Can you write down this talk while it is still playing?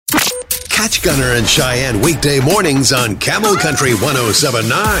Catch Gunner and Cheyenne weekday mornings on Camel Country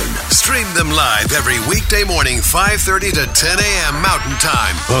 107.9. Stream them live every weekday morning, 5:30 to 10 a.m. Mountain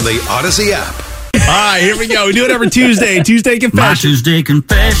Time on the Odyssey app. All right, here we go. We do it every Tuesday. Tuesday Confession. My Tuesday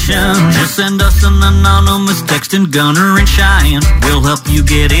Confession. Just send us an anonymous text and Gunner and Cheyenne will help you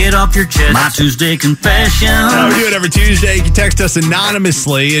get it off your chest. My Tuesday Confession. We do it every Tuesday. You can text us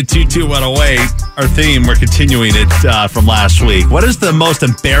anonymously at 22108. Our theme, we're continuing it from last week. What is the most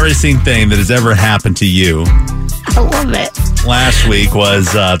embarrassing thing that has ever happened to you? I love it. Last week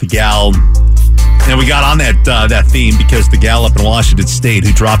was the gal... And we got on that theme because the gal up in Washington State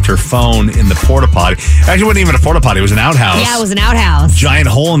who dropped her phone in the porta potty. Actually, it wasn't even a porta potty. It was an outhouse. Yeah, it was an outhouse. Giant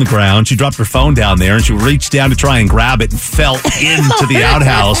hole in the ground. She dropped her phone down there and she reached down to try and grab it and fell into the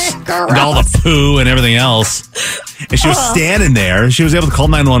outhouse and all the poo and everything else. And she was standing there. She was able to call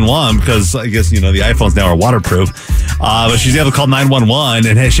 911 because I guess, the iPhones now are waterproof. But she was able to call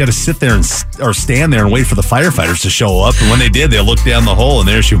 911 and she had to sit there or stand there and wait for the firefighters to show up. And when they did, they looked down the hole and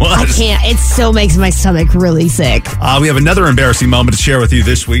there she was. I can't. It so makes my stomach really sick. We have another embarrassing moment to share with you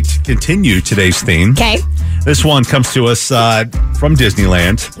this week to continue today's theme. Okay. This one comes to us from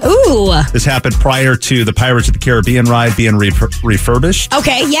Disneyland. Ooh. This happened prior to the Pirates of the Caribbean ride being refurbished.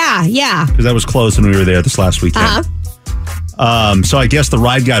 Okay, yeah. Because that was closed when we were there this last weekend. So I guess the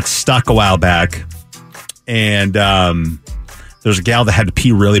ride got stuck a while back. And there's a gal that had to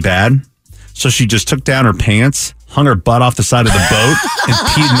pee really bad. So she just took down her pants, hung her butt off the side of the boat, and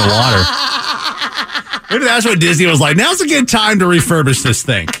peed in the water. Maybe that's what Disney was like. Now's a good time to refurbish this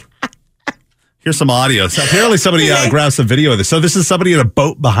thing. Here's some audio. So apparently somebody grabbed some video of this. So this is somebody in a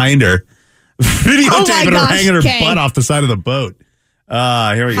boat behind her, videotaping her hanging her butt off the side of the boat.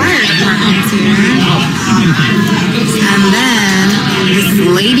 Here we go. Fire department's here. And then this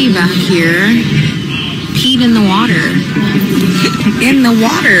lady back here peed in the water. In the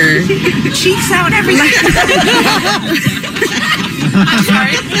water. Cheeks out and everything. I'm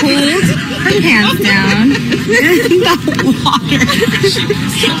sorry. Pulled her pants down in the water.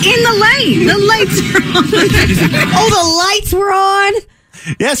 In the light. The lights were on. Oh, the lights were on?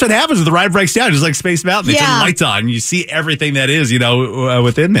 Yeah, that's what happens when the ride breaks down. Just like Space Mountain. They turn the lights on and you see everything that is,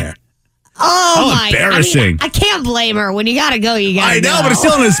 within there. Oh, my. Embarrassing. I can't blame her. When you got to go, you got to go. I know, but it's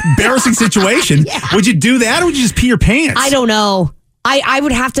still an embarrassing situation. Yeah. Would you do that or would you just pee your pants? I don't know. I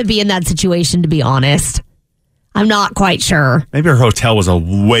would have to be in that situation, to be honest. I'm not quite sure. Maybe her hotel was a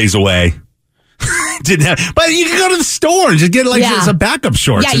ways away. Didn't have, but you can go to the store and just get as a backup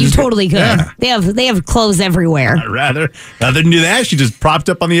shorts. Yeah, you totally could. Yeah. They have clothes everywhere. Rather than do that, she just propped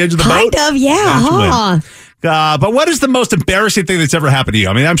up on the edge of the boat. Kind of, yeah. But what is the most embarrassing thing that's ever happened to you?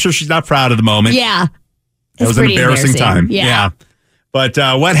 I mean, I'm sure she's not proud of the moment. Yeah. It was an embarrassing time. Yeah. But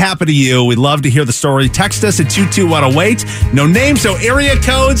what happened to you? We'd love to hear the story. Text us at 22108. No names, no area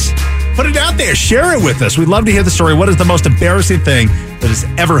codes. Put it out there. Share it with us. We'd love to hear the story. What is the most embarrassing thing that has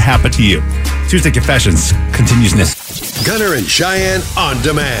ever happened to you? Tuesday Confessions continues next. Gunner and Cheyenne on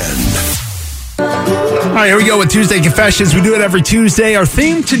demand. All right, here we go with Tuesday Confessions. We do it every Tuesday. Our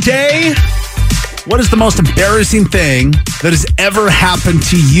theme today, what is the most embarrassing thing that has ever happened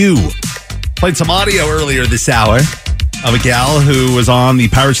to you? Played some audio earlier this hour of a gal who was on the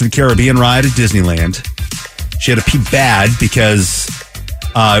Pirates of the Caribbean ride at Disneyland. She had to pee bad because,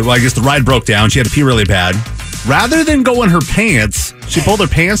 I guess the ride broke down. She had to pee really bad. Rather than go in her pants, she pulled her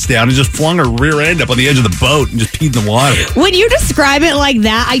pants down and just flung her rear end up on the edge of the boat and just peed in the water. When you describe it like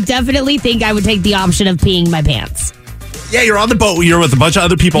that, I definitely think I would take the option of peeing my pants. Yeah, you're on the boat. You're with a bunch of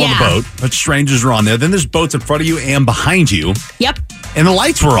other people on the boat. But strangers are on there. Then there's boats in front of you and behind you. Yep. And the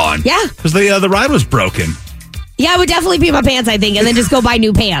lights were on. Yeah. Because the ride was broken. Yeah, I would definitely pee my pants, I think, and then just go buy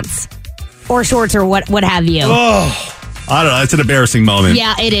new pants. Or shorts or what have you. Oh, I don't know. It's an embarrassing moment.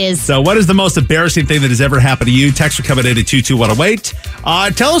 Yeah, it is. So what is the most embarrassing thing that has ever happened to you? Text are coming in at 22108.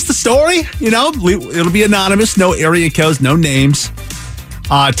 Tell us the story. It'll be anonymous. No area codes, no names.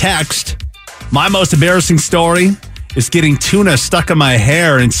 Text. My most embarrassing story is getting tuna stuck in my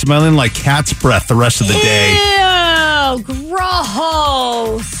hair and smelling like cat's breath the rest of the day. Ew,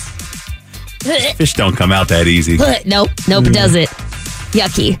 gross. Fish don't come out that easy. Nope, it doesn't.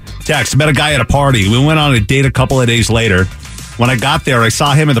 Yucky. Text, met a guy at a party. We went on a date a couple of days later. When I got there, I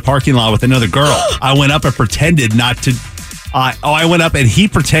saw him in the parking lot with another girl. I went up and pretended not to... I went up and he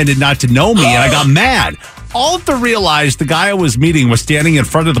pretended not to know me, and I got mad. All to realize the guy I was meeting was standing in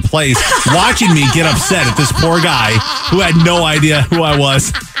front of the place watching me get upset at this poor guy who had no idea who I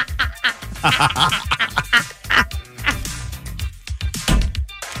was.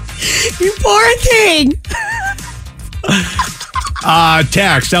 You poor thing.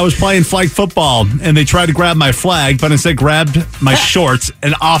 Text. I was playing flag football, and they tried to grab my flag, but instead grabbed my shorts,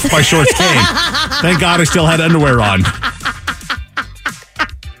 and off my shorts came. Thank God I still had underwear on.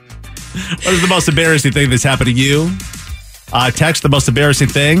 What is the most embarrassing thing that's happened to you? Text. The most embarrassing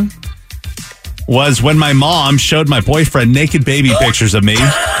thing was when my mom showed my boyfriend naked baby pictures of me.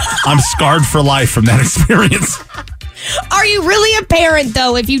 I'm scarred for life from that experience. Are you really a parent,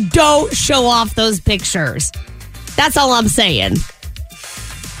 though, if you don't show off those pictures? That's all I'm saying.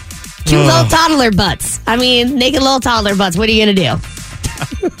 Cute little toddler butts. I mean, naked little toddler butts. What are you going to do?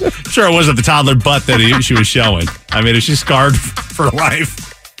 Sure, it wasn't the toddler butt that she was showing. I mean, is she scarred for life?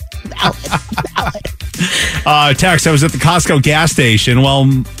 Valid. Text. I was at the Costco gas station. While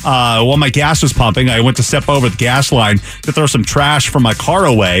my gas was pumping, I went to step over the gas line to throw some trash from my car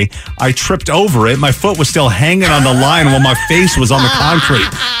away. I tripped over it. My foot was still hanging on the line while my face was on the concrete.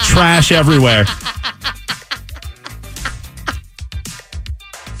 Trash everywhere.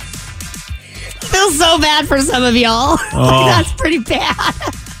 I feel so bad for some of y'all. That's pretty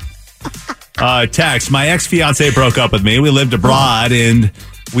bad. Text. My ex-fiance broke up with me. We lived abroad and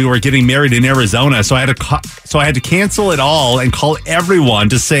we were getting married in Arizona, so I had to cancel it all and call everyone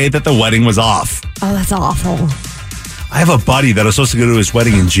to say that the wedding was off. Oh, that's awful. I have a buddy that was supposed to go to his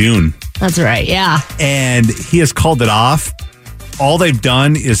wedding in June. That's right, yeah. And he has called it off. All they've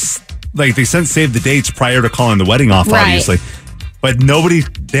done is, they sent save the dates prior to calling the wedding off, obviously. But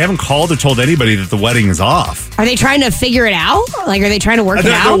they haven't called or told anybody that the wedding is off. Are they trying to figure it out? Are they trying to work it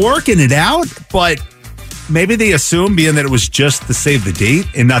out? They're working it out, but maybe they assume, being that it was just the save the date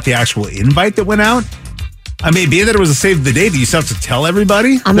and not the actual invite that went out. I mean, being that it was a save the date, do you still have to tell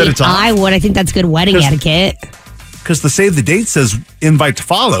everybody that it's off? I would. I think that's good wedding etiquette. Because the save the date says invite to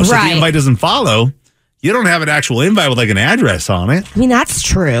follow. So if the invite doesn't follow, you don't have an actual invite with an address on it. I mean, that's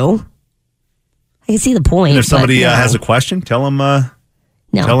true. I can see the point. And if somebody has a question, tell them No.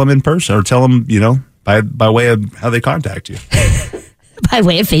 Tell them in person, or tell them, by way of how they contact you. By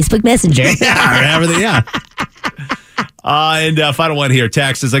way of Facebook Messenger. Yeah. And final one here.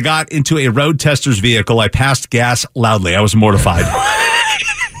 Text. As I got into a road tester's vehicle, I passed gas loudly. I was mortified.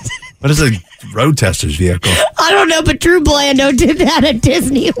 What is a road tester's vehicle? I don't know, but Drew Blando did that at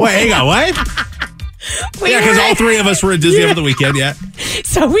Disney. Wait, hang on, what? Because all three of us were at Disney over the weekend, yeah.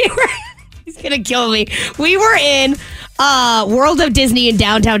 So we were... He's going to kill me. We were in World of Disney in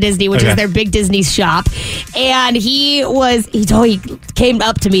downtown Disney, which is their big Disney shop. And he came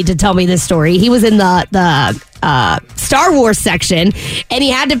up to me to tell me this story. He was in the Star Wars section, and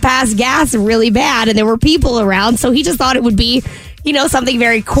he had to pass gas really bad, and there were people around, so he just thought it would be, something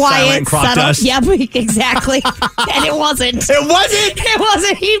very quiet, subtle. Dust. Yeah, exactly. And it wasn't. It wasn't? It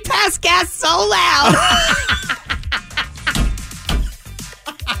wasn't. He passed gas so loud.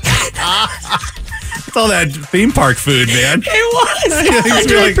 It's all that theme park food, man. It was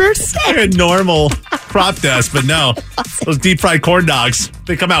 100%. Like normal crop dust, but no. Those deep fried corn dogs,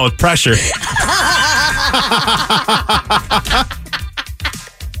 they come out with pressure.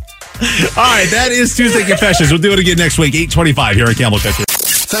 All right, that is Tuesday Confessions. We'll do it again next week, 8:25 here at Camel Country.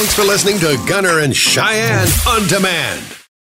 Thanks for listening to Gunner and Cheyenne On Demand.